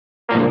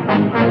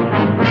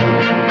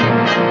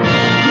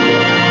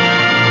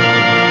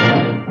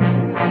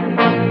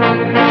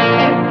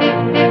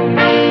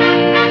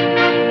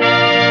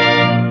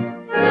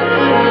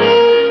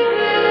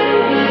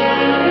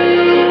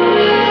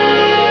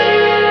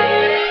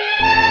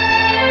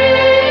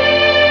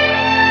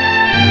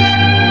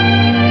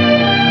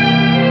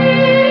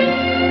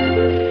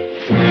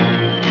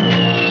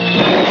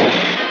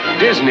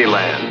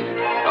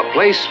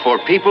place for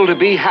people to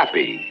be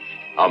happy,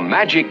 a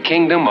magic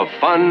kingdom of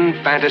fun,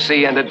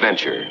 fantasy, and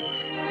adventure.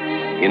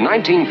 In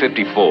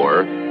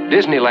 1954,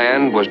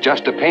 Disneyland was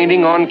just a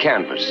painting on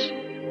canvas.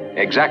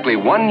 Exactly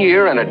 1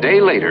 year and a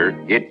day later,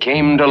 it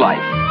came to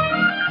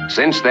life.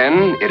 Since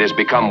then, it has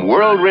become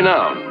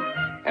world-renowned,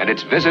 and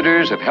its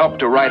visitors have helped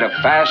to write a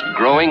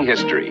fast-growing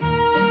history.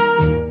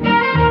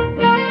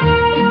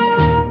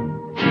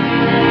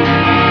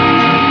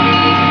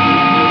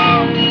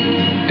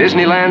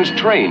 Disneyland's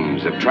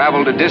trains have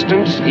traveled a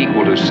distance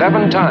equal to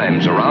 7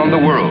 times around the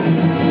world.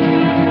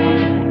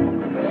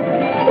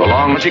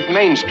 Along Magic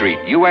Main Street,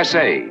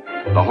 USA,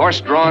 the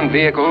horse-drawn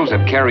vehicles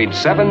have carried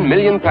 7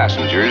 million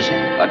passengers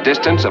a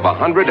distance of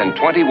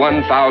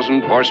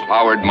 121,000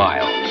 horse-powered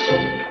miles.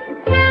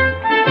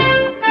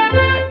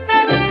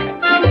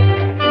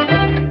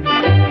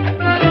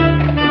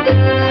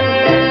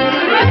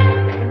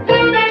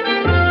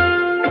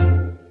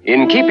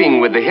 In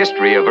keeping with the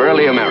history of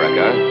early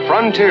America,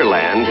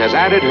 Frontierland has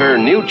added her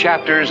new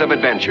chapters of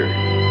adventure.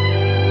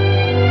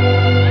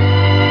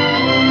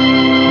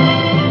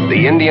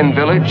 The Indian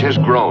village has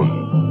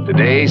grown.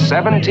 Today,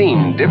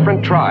 17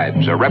 different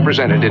tribes are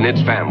represented in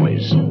its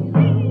families.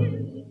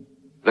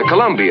 The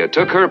Columbia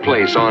took her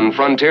place on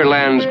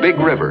Frontierland's Big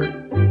River,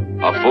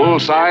 a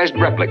full-sized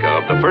replica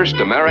of the first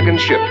American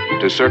ship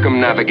to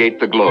circumnavigate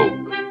the globe.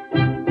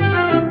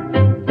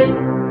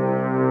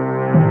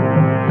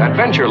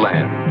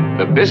 Adventureland,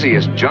 the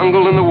busiest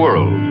jungle in the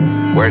world,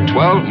 where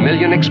 12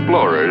 million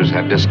explorers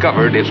have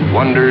discovered its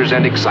wonders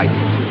and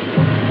excitement.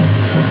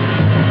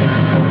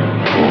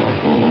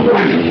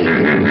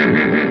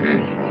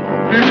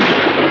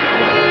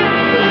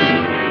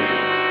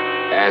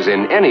 As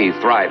in any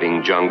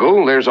thriving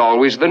jungle, there's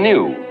always the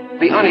new,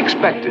 the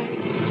unexpected.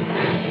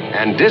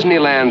 And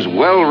Disneyland's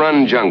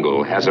well-run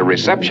jungle has a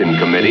reception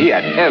committee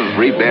at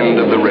every bend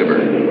of the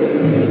river.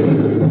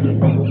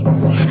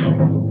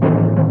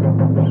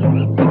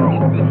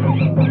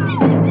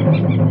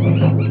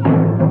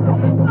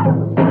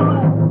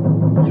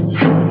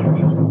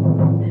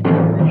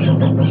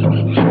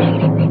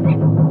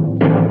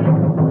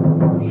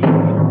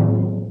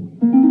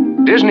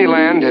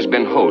 Disneyland has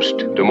been host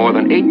to more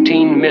than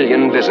 18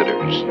 million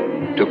visitors,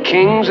 to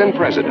kings and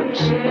presidents,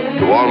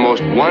 to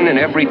almost 1 in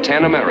every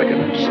 10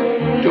 Americans,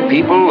 to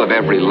people of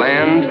every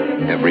land,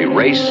 every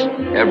race,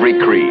 every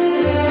creed.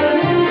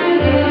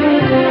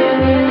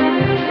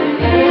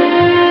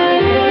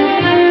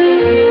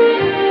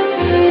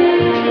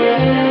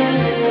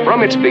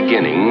 From its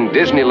beginning,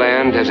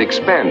 Disneyland has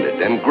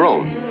expanded and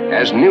grown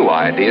as new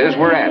ideas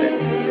were added.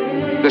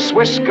 The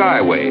Swiss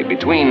Skyway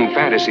between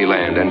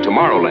Fantasyland and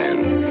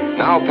Tomorrowland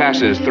now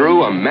passes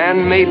through a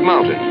man-made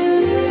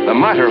mountain, the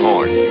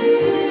Matterhorn.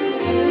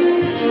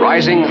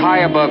 Rising high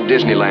above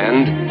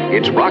Disneyland,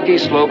 its rocky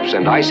slopes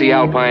and icy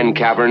alpine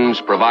caverns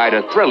provide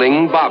a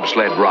thrilling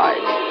bobsled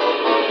ride.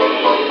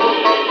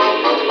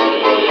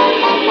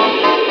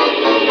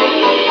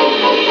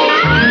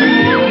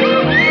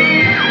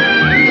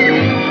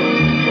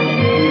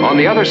 On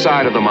the other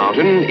side of the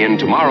mountain, in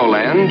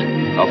Tomorrowland,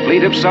 a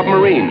fleet of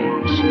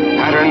submarines,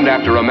 patterned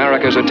after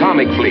America's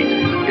atomic fleet,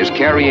 is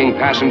carrying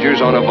passengers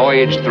on a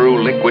voyage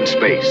through liquid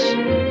space.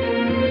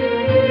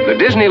 The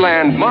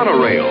Disneyland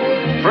monorail,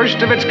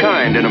 first of its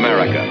kind in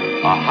America,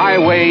 a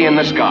highway in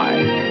the sky.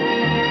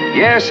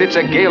 Yes, it's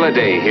a gala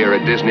day here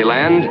at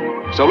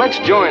Disneyland, so let's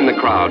join the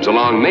crowds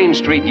along Main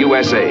Street,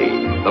 USA,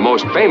 the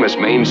most famous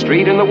Main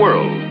Street in the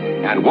world,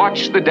 and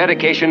watch the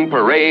dedication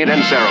parade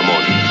and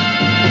ceremonies.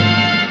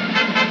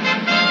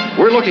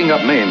 We're looking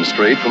up Main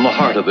Street from the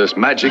heart of this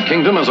magic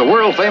kingdom as a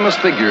world-famous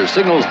figure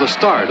signals the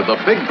start of the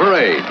big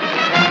parade.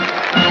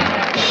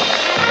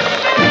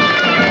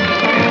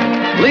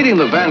 Leading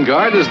the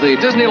vanguard is the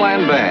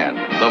Disneyland Band,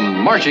 the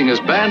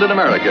marchingest band in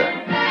America.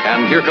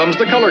 And here comes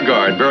the color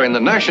guard bearing the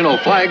national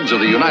flags of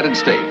the United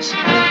States.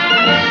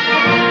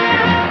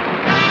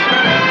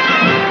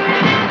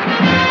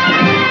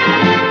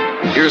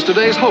 Here's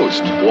today's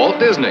host, Walt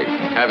Disney,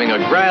 having a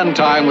grand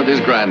time with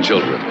his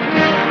grandchildren.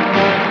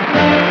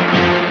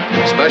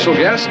 Special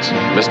guests,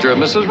 Mr.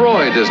 and Mrs.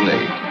 Roy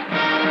Disney.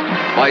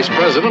 Vice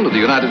President of the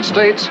United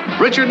States,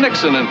 Richard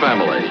Nixon and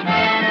family.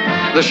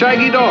 The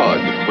Shaggy Dog,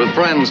 with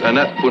friends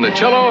Annette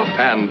Funicello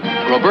and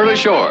Roberta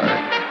Shore.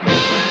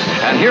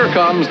 And here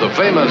comes the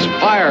famous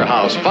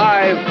Firehouse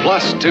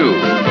 5+2.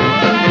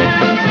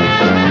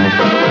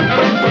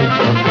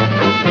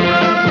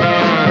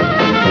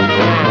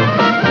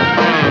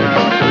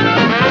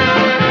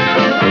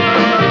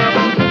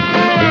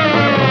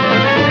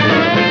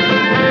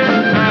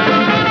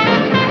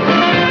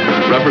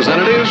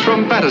 Representatives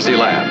from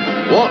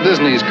Fantasyland, Walt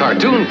Disney's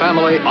cartoon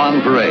family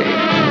on parade.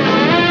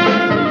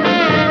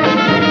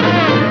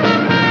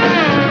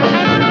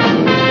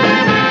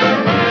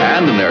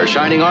 And in their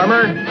shining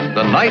armor,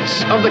 the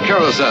Knights of the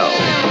Carousel.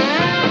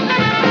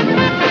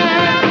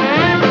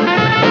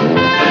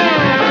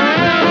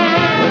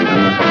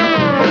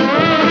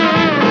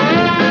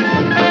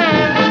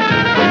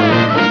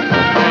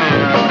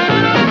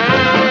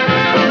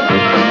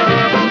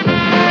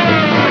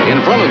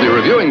 In front one of the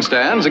reviewing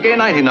stands a gay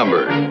 90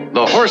 number,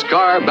 the Horse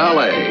Car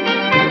Ballet.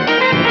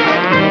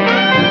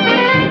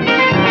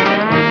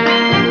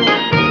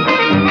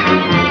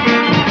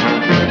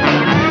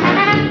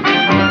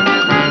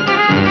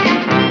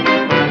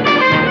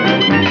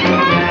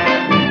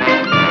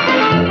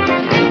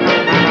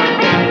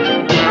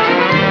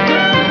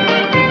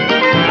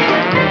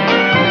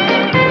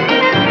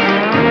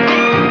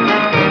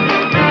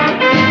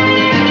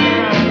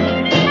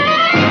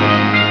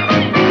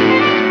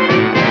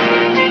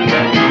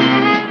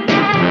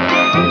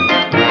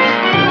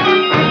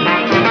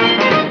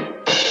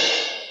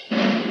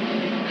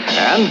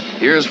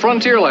 Here's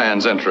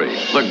Frontierland's entry,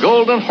 the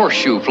Golden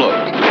Horseshoe Float.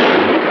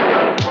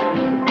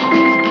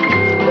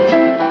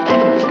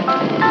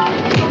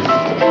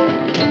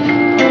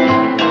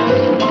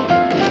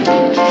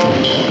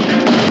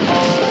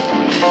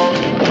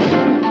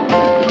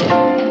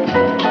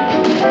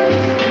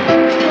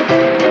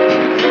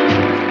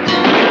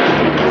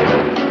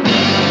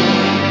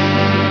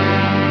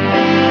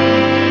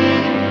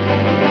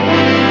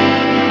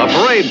 A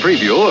parade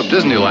preview of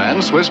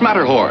Disneyland's Swiss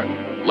Matterhorn.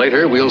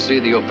 Later, we'll see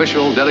the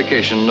official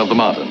dedication of the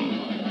mountain.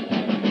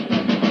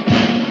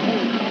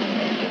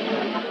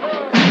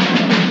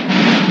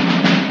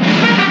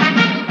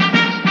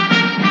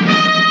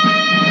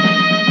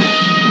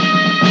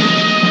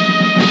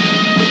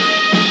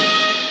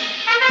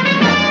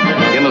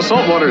 In the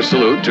saltwater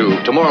salute to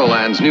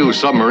Tomorrowland's new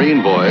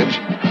submarine voyage,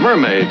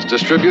 mermaids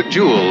distribute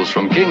jewels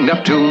from King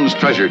Neptune's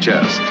treasure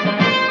chest.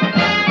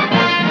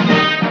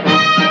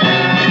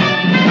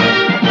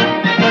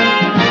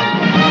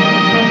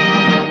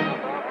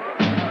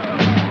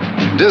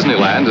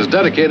 Disneyland is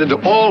dedicated to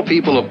all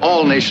people of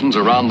all nations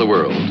around the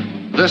world.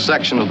 This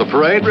section of the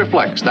parade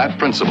reflects that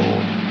principle.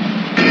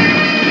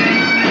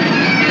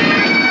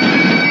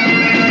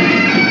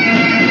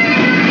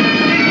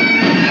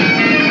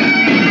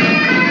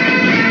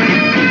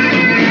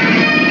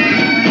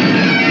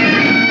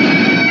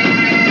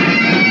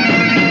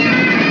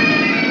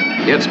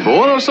 It's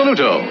Buono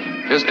Saluto,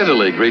 as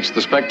Italy greets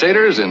the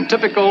spectators in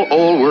typical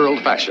old-world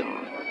fashion.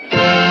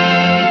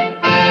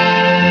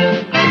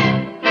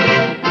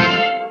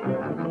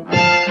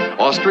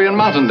 Austrian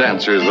mountain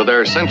dancers with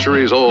their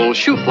centuries-old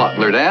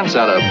Schuhplattler dance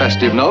at a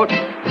festive note.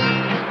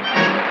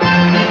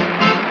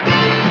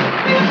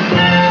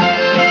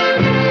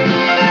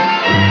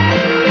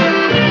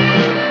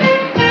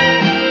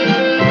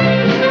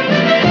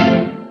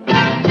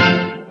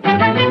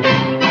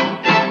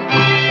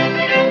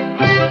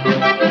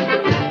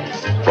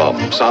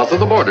 From south of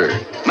the border,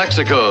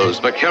 Mexico's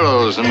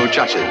vaqueros and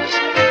muchachas.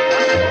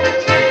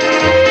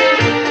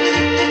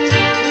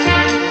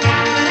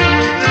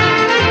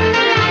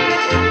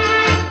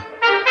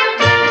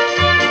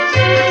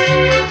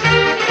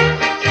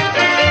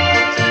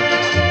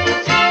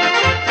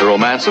 The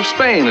romance of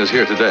Spain is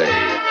here today.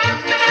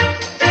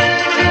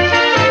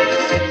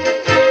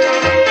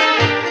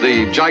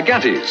 The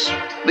Gigantes.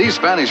 These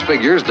Spanish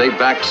figures date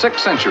back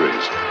 6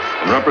 centuries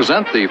and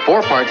represent the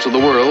 4 parts of the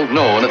world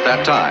known at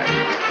that time.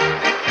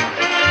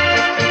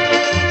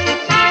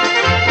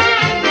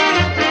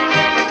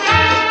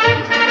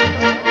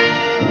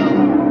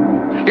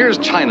 Here's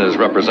China's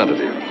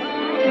representative.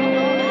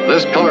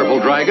 This colorful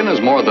dragon is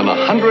more than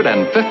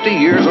 150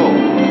 years old.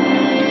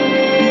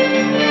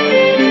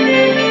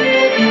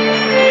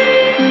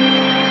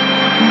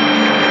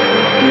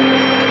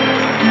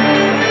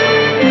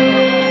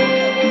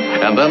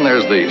 And then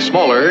there's the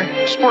smaller,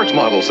 sports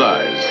model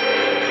size.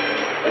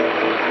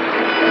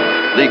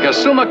 The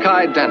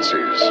Kasumakai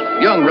dancers,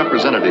 young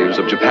representatives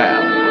of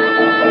Japan.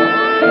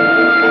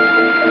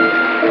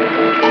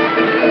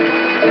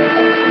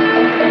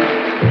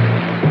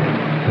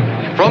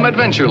 From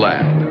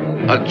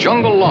Adventureland, a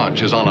jungle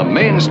launch is on a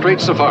Main Street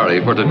safari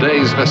for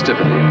today's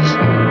festivities.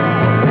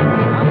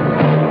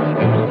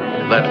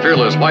 That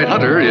fearless white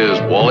hunter is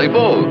Wally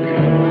Bogue.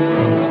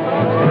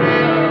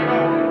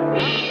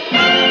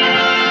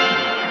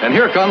 And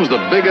here comes the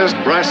biggest,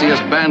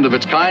 brassiest band of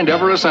its kind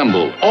ever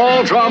assembled.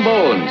 All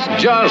trombones.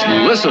 Just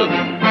listen.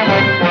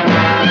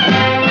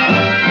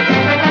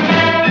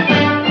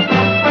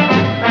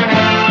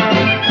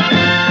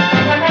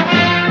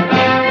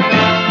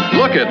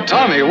 Look at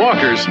Tommy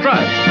Walker's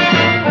strut.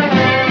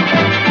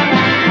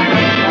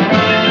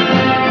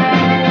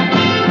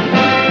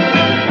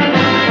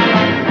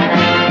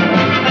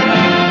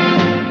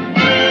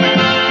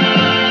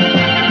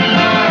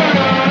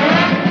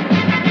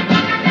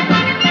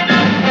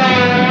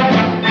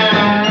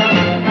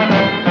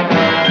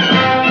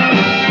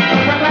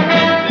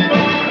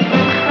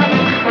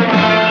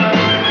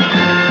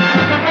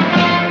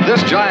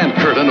 This giant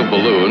curtain of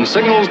balloons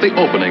signals the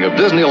opening of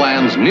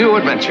Disneyland's new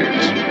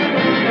adventures.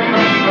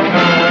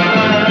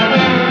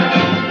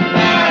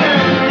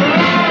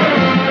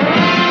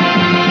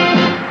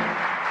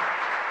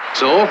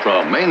 So,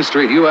 from Main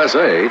Street,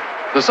 USA,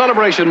 the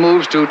celebration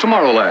moves to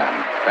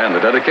Tomorrowland and the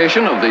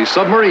dedication of the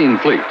submarine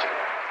fleet.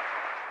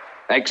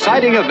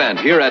 Exciting event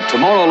here at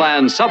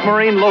Tomorrowland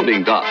Submarine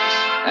Loading Docks.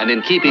 And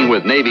in keeping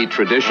with Navy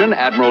tradition,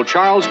 Admiral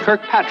Charles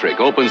Kirkpatrick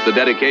opens the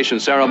dedication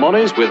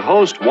ceremonies with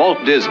host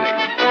Walt Disney.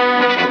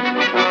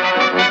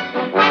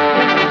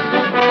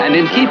 And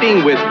in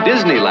keeping with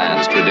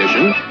Disneyland's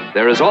tradition,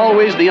 there is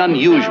always the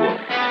unusual,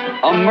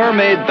 a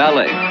mermaid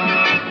ballet.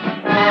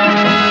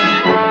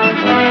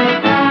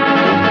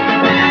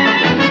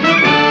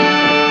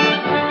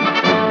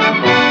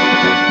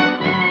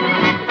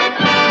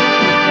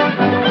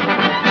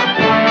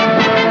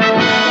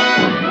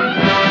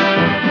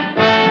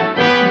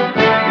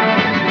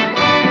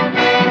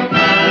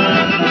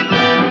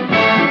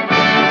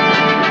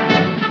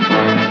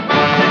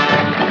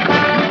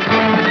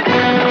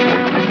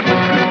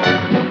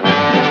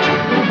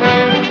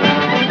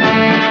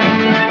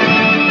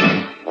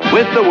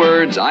 With the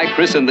words, "I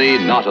christen thee,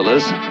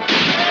 Nautilus,"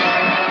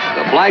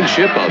 the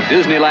flagship of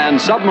Disneyland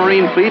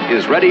Submarine Fleet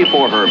is ready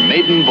for her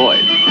maiden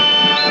voyage.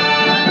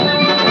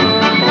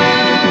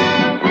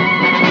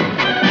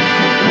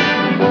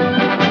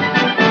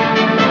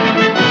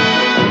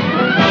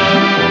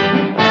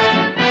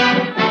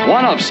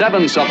 One of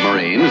 7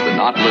 submarines, the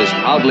Nautilus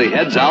proudly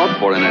heads out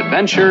for an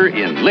adventure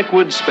in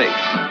liquid space.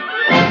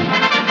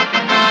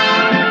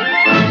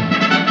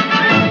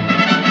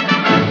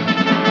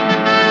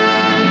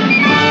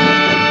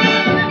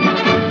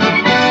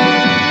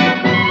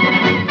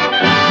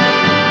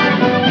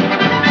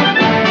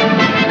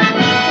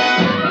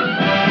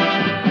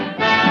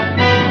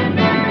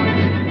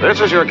 This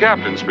is your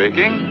captain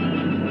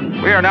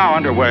speaking. We are now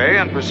underway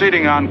and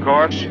proceeding on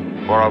course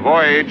for a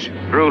voyage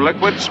through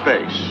liquid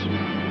space.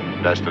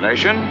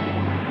 Destination,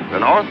 the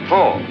North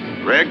Pole.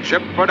 Rig,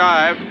 ship for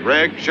dive.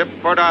 Rig, ship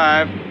for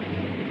dive.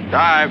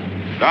 Dive,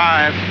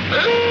 dive.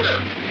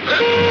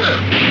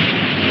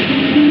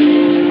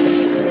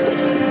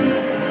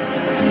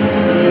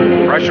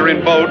 Pressure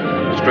in boat.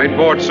 Straight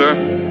board, sir.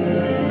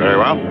 Very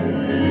well.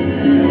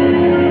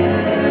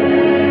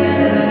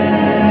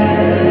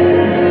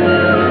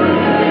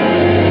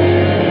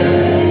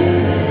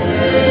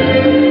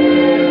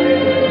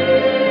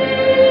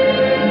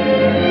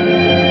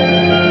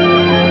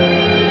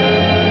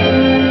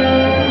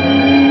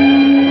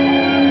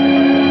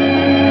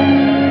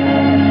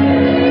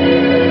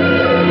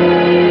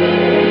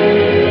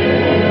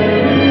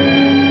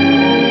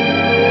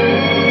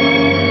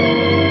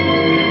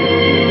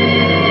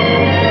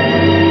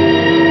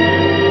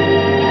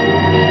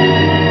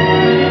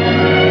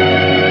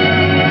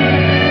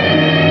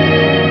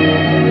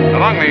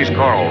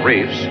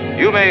 Reefs,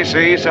 you may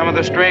see some of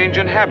the strange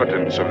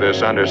inhabitants of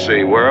this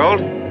undersea world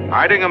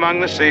hiding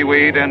among the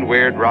seaweed and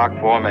weird rock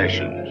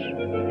formations.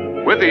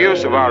 With the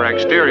use of our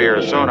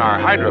exterior sonar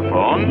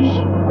hydrophones,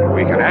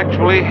 we can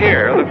actually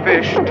hear the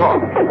fish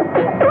talk.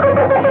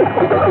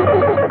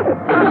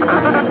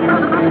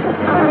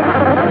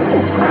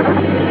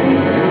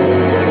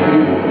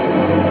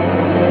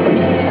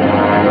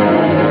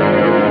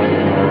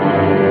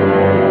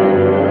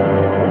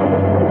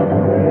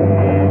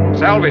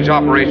 Salvage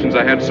operations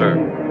ahead, sir.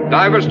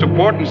 Divers to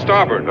port and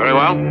starboard. Very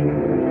well.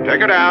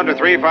 Take her down to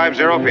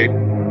 350 feet.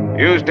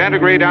 Use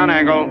 10-degree down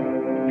angle.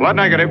 Flood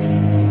negative.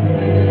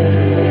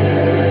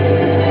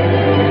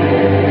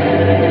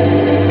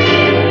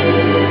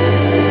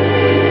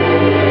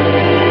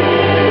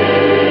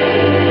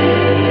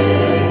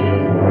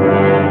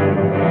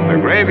 The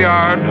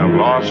graveyard of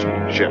lost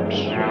ships.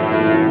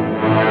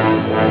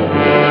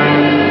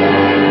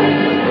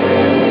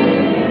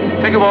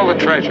 Think of all the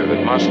treasure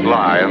that must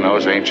lie in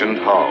those ancient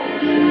hulls.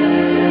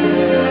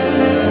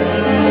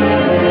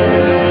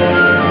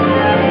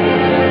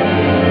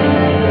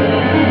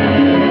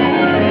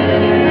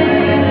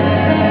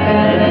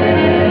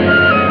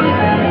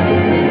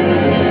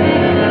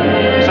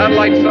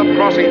 Satellite sub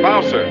crossing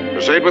bow, sir.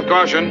 Proceed with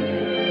caution.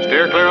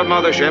 Steer clear of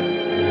mothership.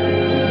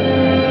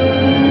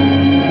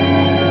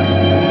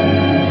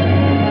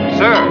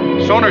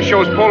 Sir, sonar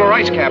shows polar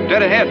ice cap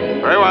dead ahead.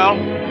 Very well.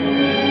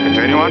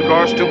 Continue on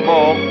course to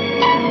pole.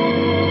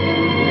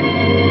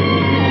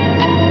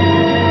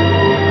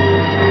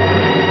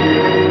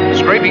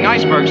 Scraping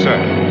iceberg, sir.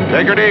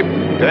 Take her deep.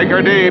 Take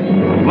her deep.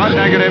 Flood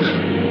negative.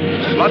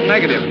 Flood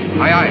negative.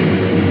 Aye, aye.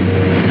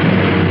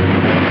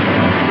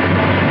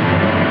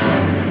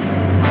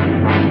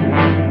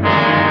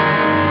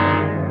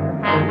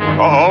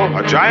 Uh-oh,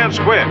 a giant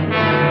squid.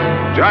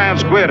 Giant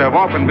squid have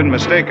often been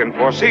mistaken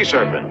for sea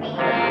serpents.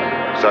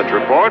 Such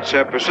reports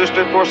have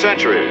persisted for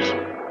centuries,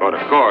 but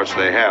of course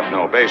they have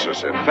no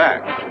basis in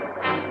fact.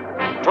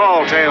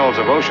 Tall tales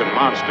of ocean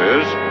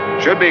monsters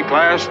should be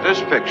classed as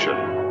fiction,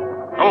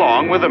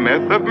 along with the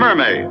myth of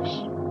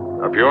mermaids,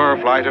 a pure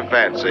flight of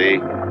fancy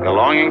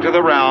belonging to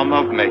the realm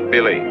of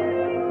make-believe.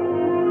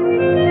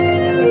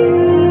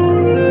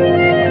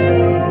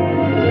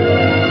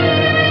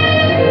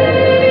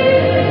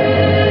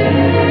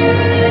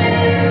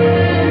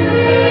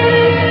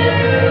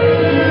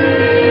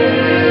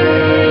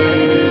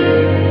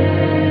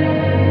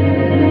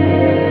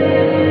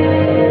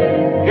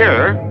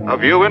 A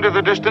view into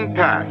the distant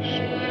past,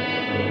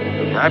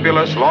 the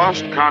fabulous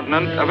lost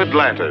continent of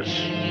Atlantis.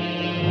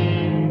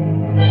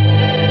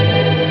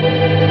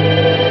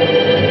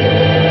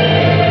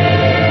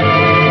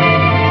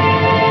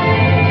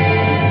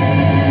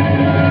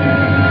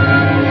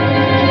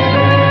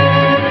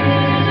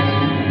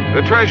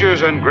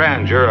 wonders and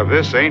grandeur of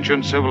this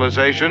ancient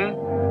civilization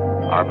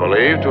are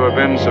believed to have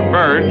been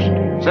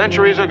submerged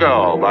centuries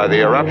ago by the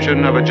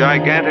eruption of a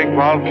gigantic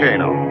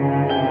volcano.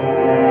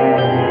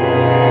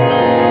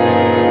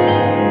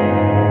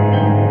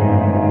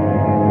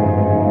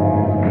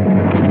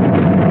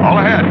 All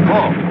ahead,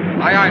 full.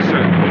 Aye, aye,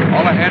 sir.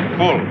 All ahead,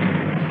 full.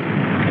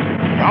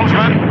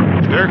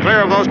 Helmsman, steer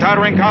clear of those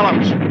towering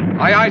columns.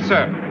 Aye, aye,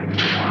 sir.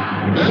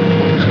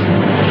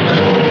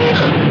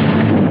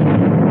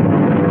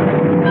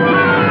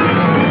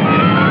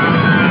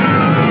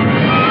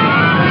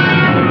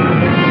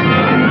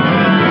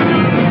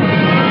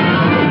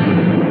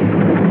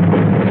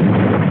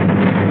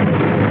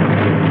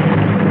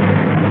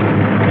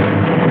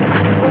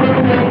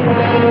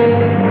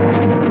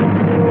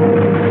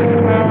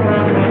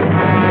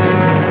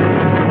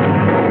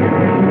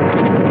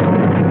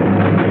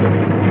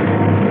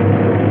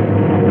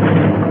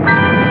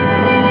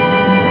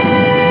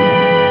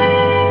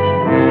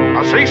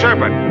 Sea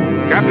Serpent.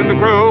 Captain to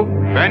crew,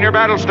 man your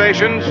battle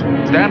stations.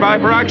 Stand by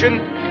for action.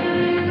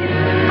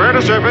 Clear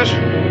to surface.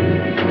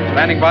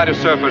 Standing by to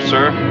surface,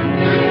 sir.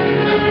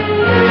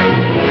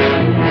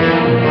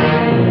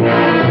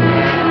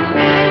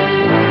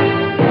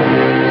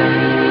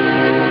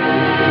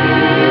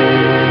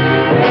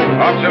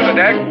 Officer of the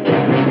deck,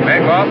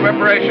 make all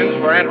preparations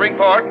for entering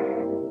port.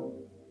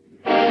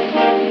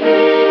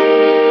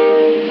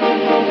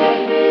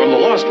 From the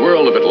lost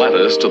world of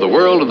Atlantis to the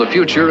world of the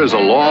future is a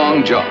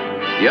long jump.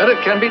 Yet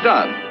it can be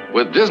done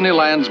with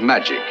Disneyland's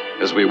magic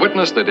as we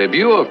witness the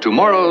debut of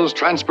tomorrow's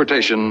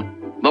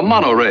transportation, the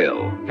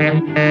monorail.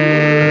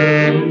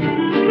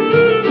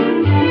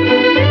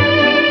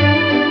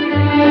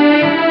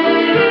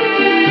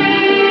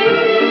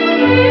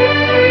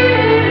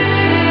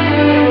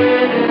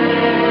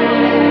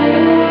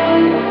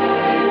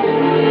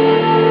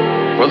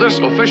 For this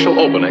official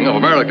opening of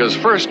America's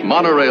first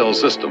monorail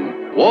system,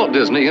 Walt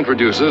Disney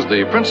introduces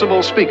the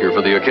principal speaker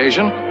for the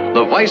occasion,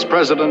 the Vice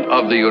President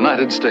of the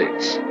United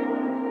States.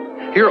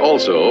 Here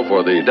also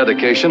for the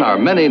dedication are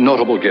many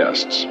notable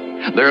guests.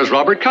 There's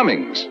Robert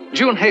Cummings,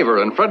 June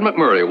Haver, and Fred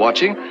McMurray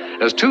watching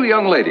as two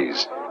young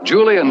ladies,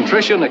 Julie and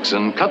Tricia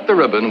Nixon, cut the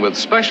ribbon with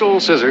special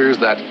scissors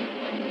that,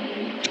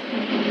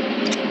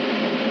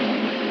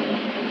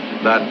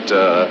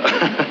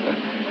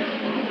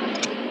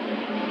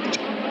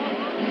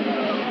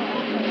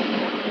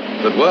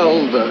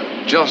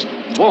 just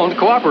won't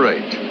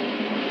cooperate.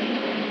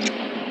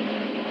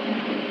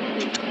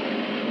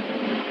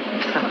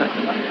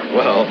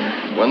 Well,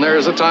 when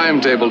there's a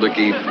timetable to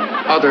keep,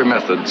 other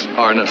methods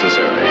are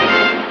necessary.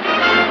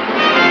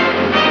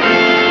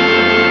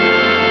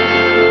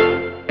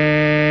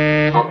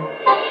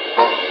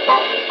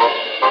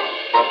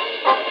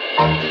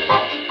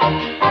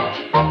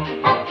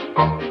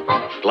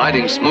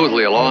 Gliding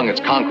smoothly along its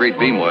concrete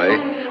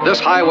beamway, this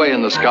highway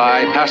in the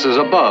sky passes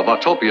above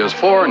Autopia's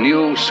 4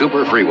 new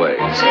super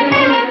freeways.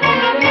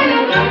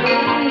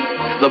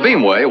 The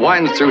beamway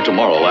winds through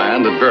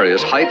Tomorrowland at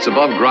various heights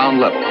above ground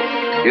level.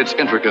 Its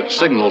intricate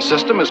signal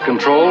system is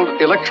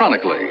controlled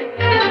electronically.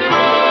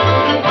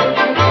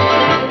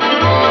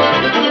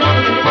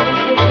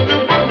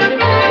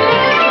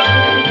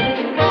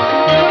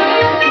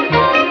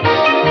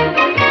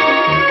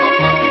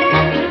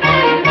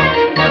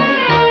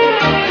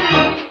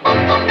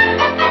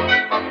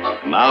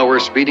 Now we're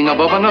speeding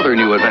above another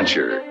new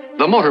adventure,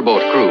 the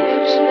motorboat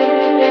cruise.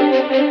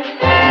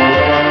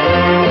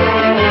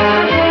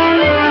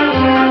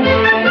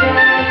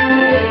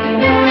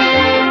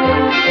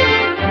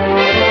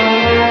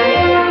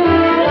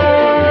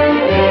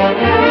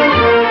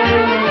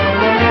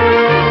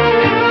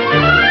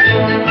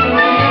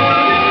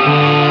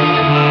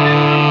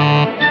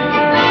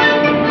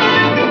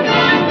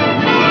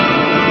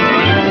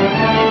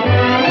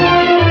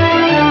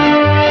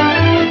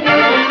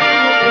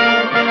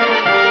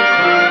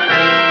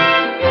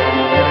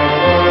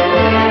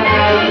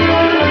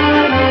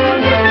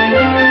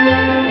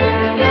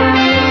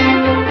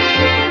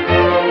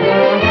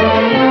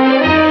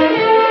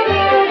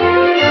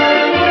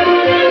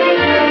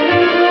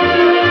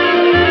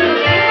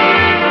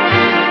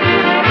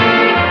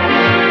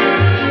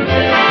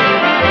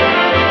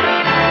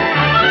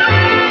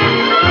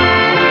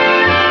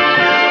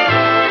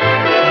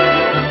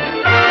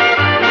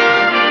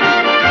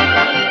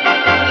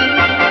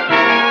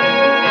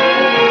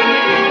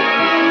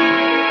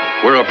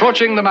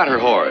 Approaching the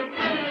Matterhorn,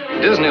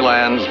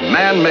 Disneyland's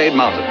man-made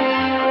mountain.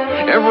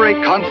 Every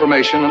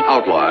conformation and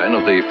outline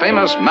of the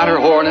famous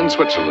Matterhorn in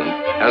Switzerland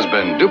has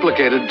been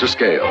duplicated to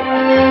scale.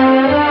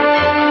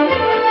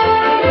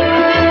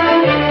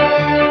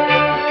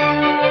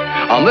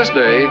 On this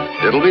day,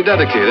 it'll be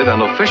dedicated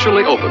and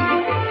officially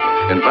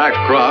opened. In fact,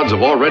 crowds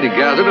have already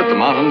gathered at the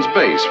mountain's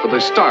base for the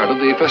start of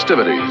the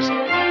festivities.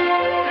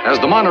 As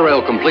the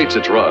monorail completes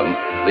its run,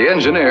 the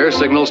engineer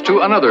signals to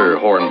another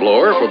horn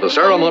blower for the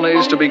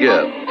ceremonies to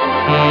begin.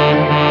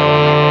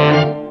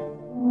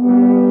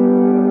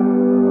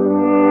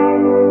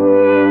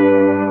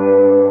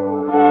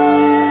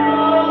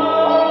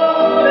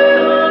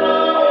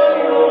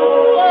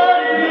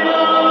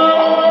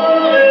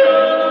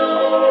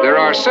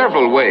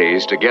 several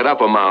ways to get up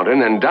a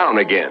mountain and down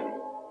again.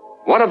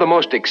 One of the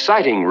most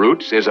exciting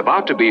routes is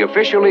about to be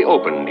officially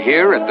opened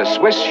here at the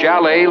Swiss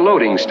Chalet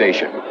loading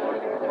station.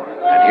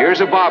 And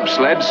here's a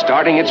bobsled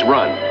starting its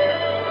run.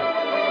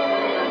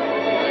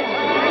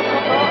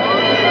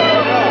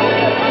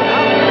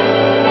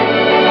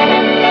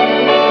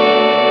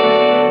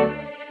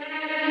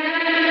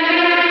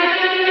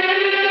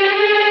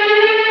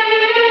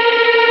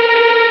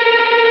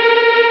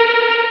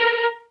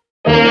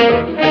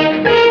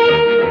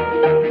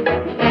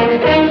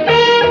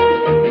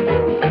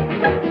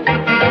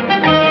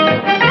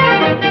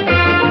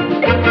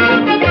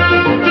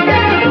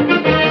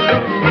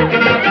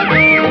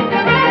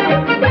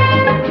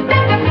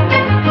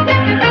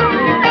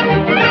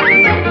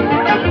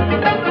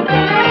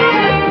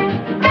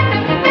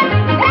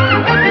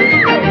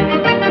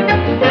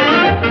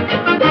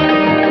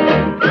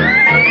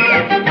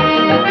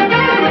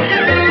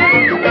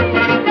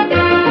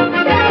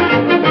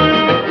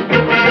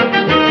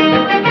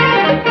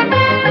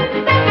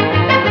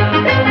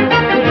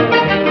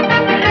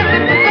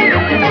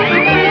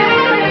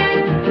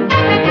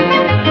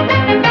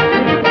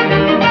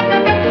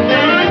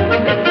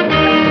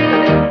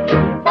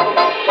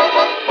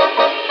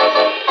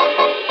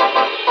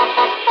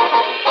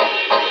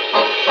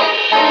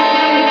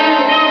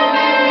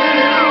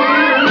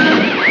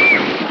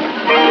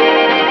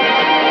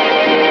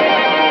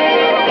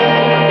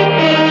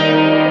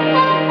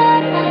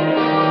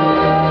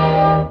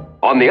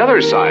 On the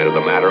other side of the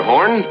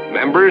Matterhorn,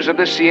 members of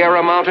the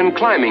Sierra Mountain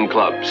Climbing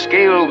Club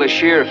scale the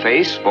sheer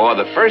face for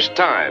the first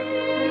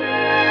time.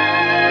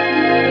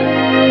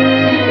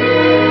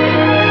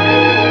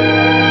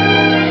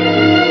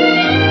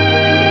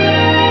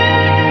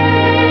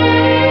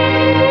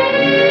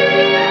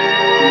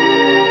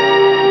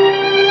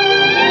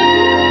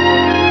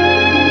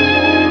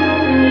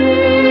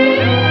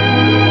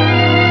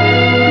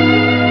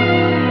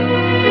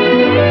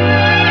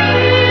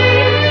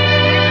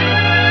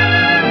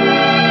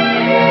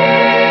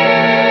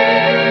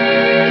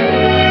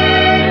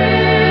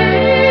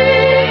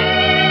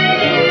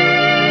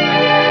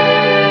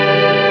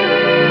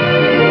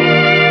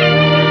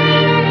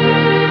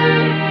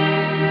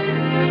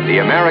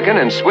 American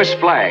and Swiss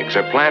flags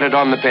are planted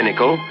on the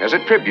pinnacle as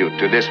a tribute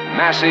to this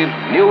massive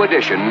new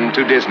addition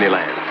to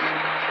Disneyland.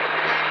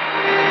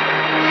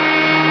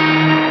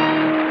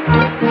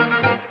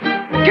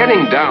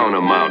 Getting down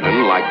a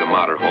mountain like the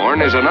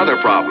Matterhorn is another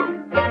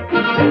problem.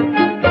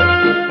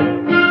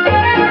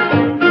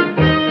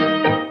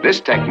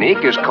 This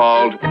technique is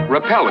called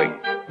rappelling,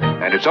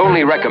 and it's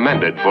only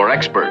recommended for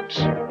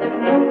experts.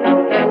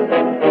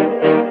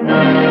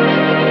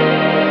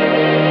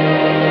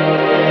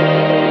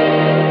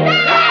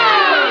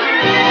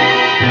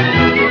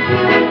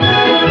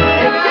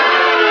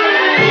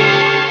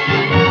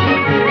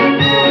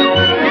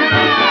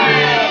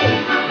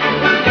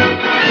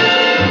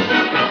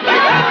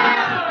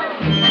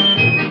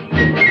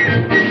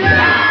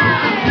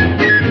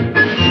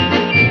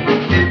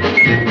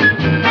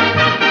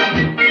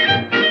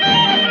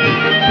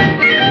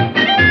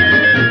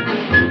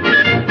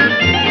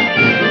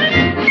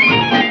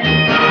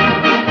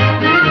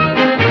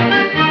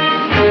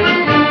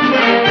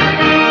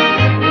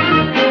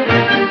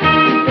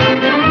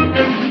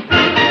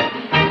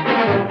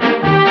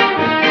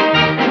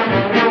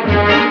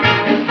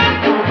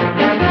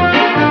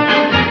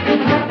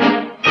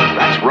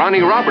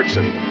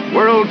 Robertson,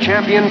 world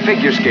champion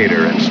figure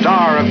skater and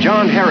star of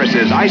John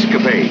Harris's Ice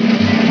Capade.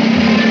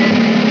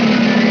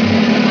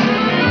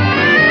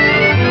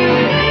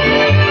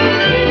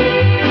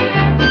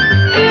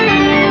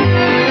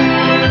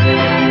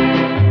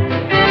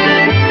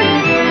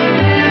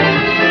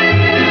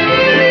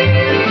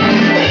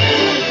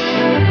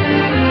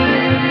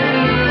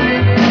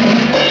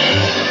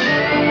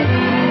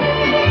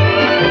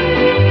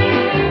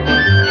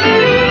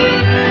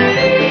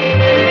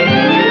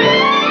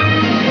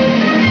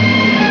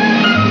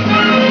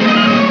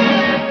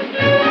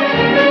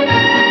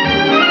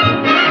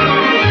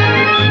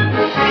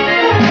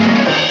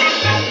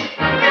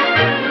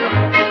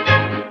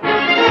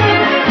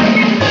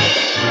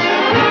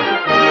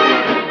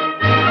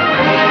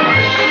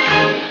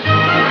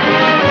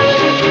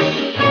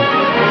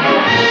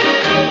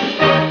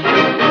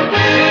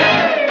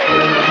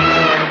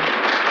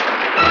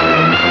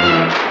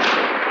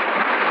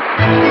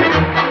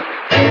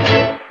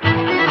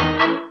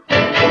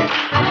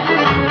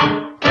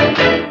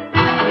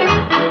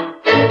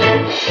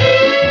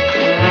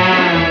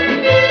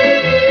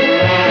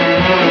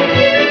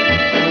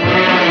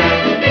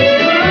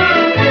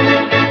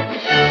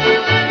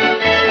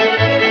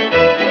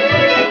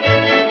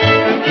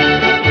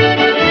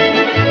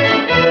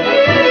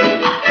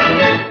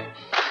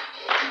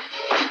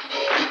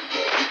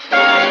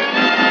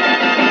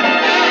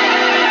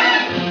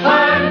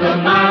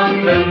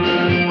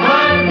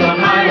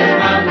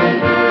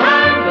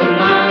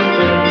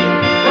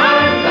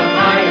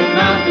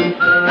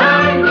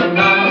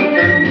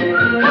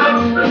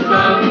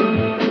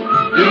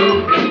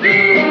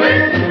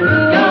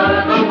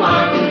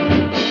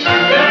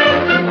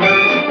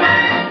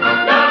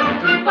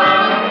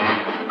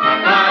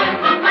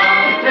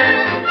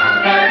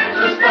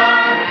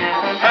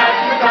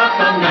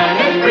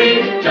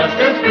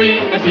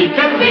 as he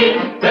can be.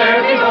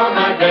 There before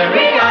my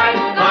very eyes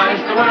lies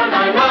the world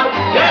I love.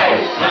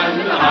 Yay! Climb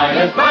the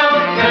highest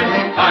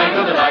mountain, I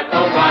know that I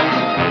go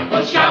right.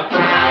 We'll shout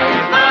from the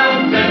highest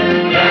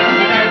mountain, yes,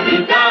 it can be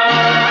done.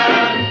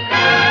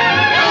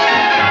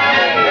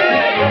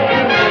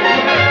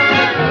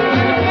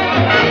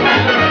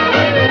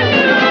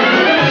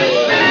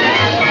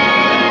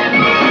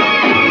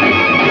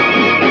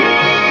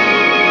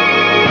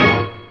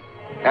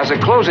 As a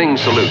closing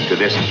salute to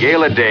this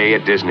gala day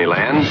at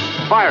Disneyland,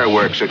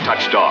 fireworks are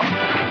touched off,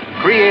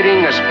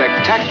 creating a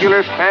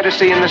spectacular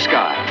fantasy in the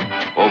sky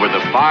over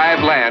the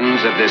 5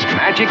 lands of this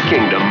magic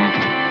kingdom,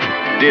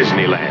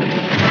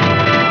 Disneyland.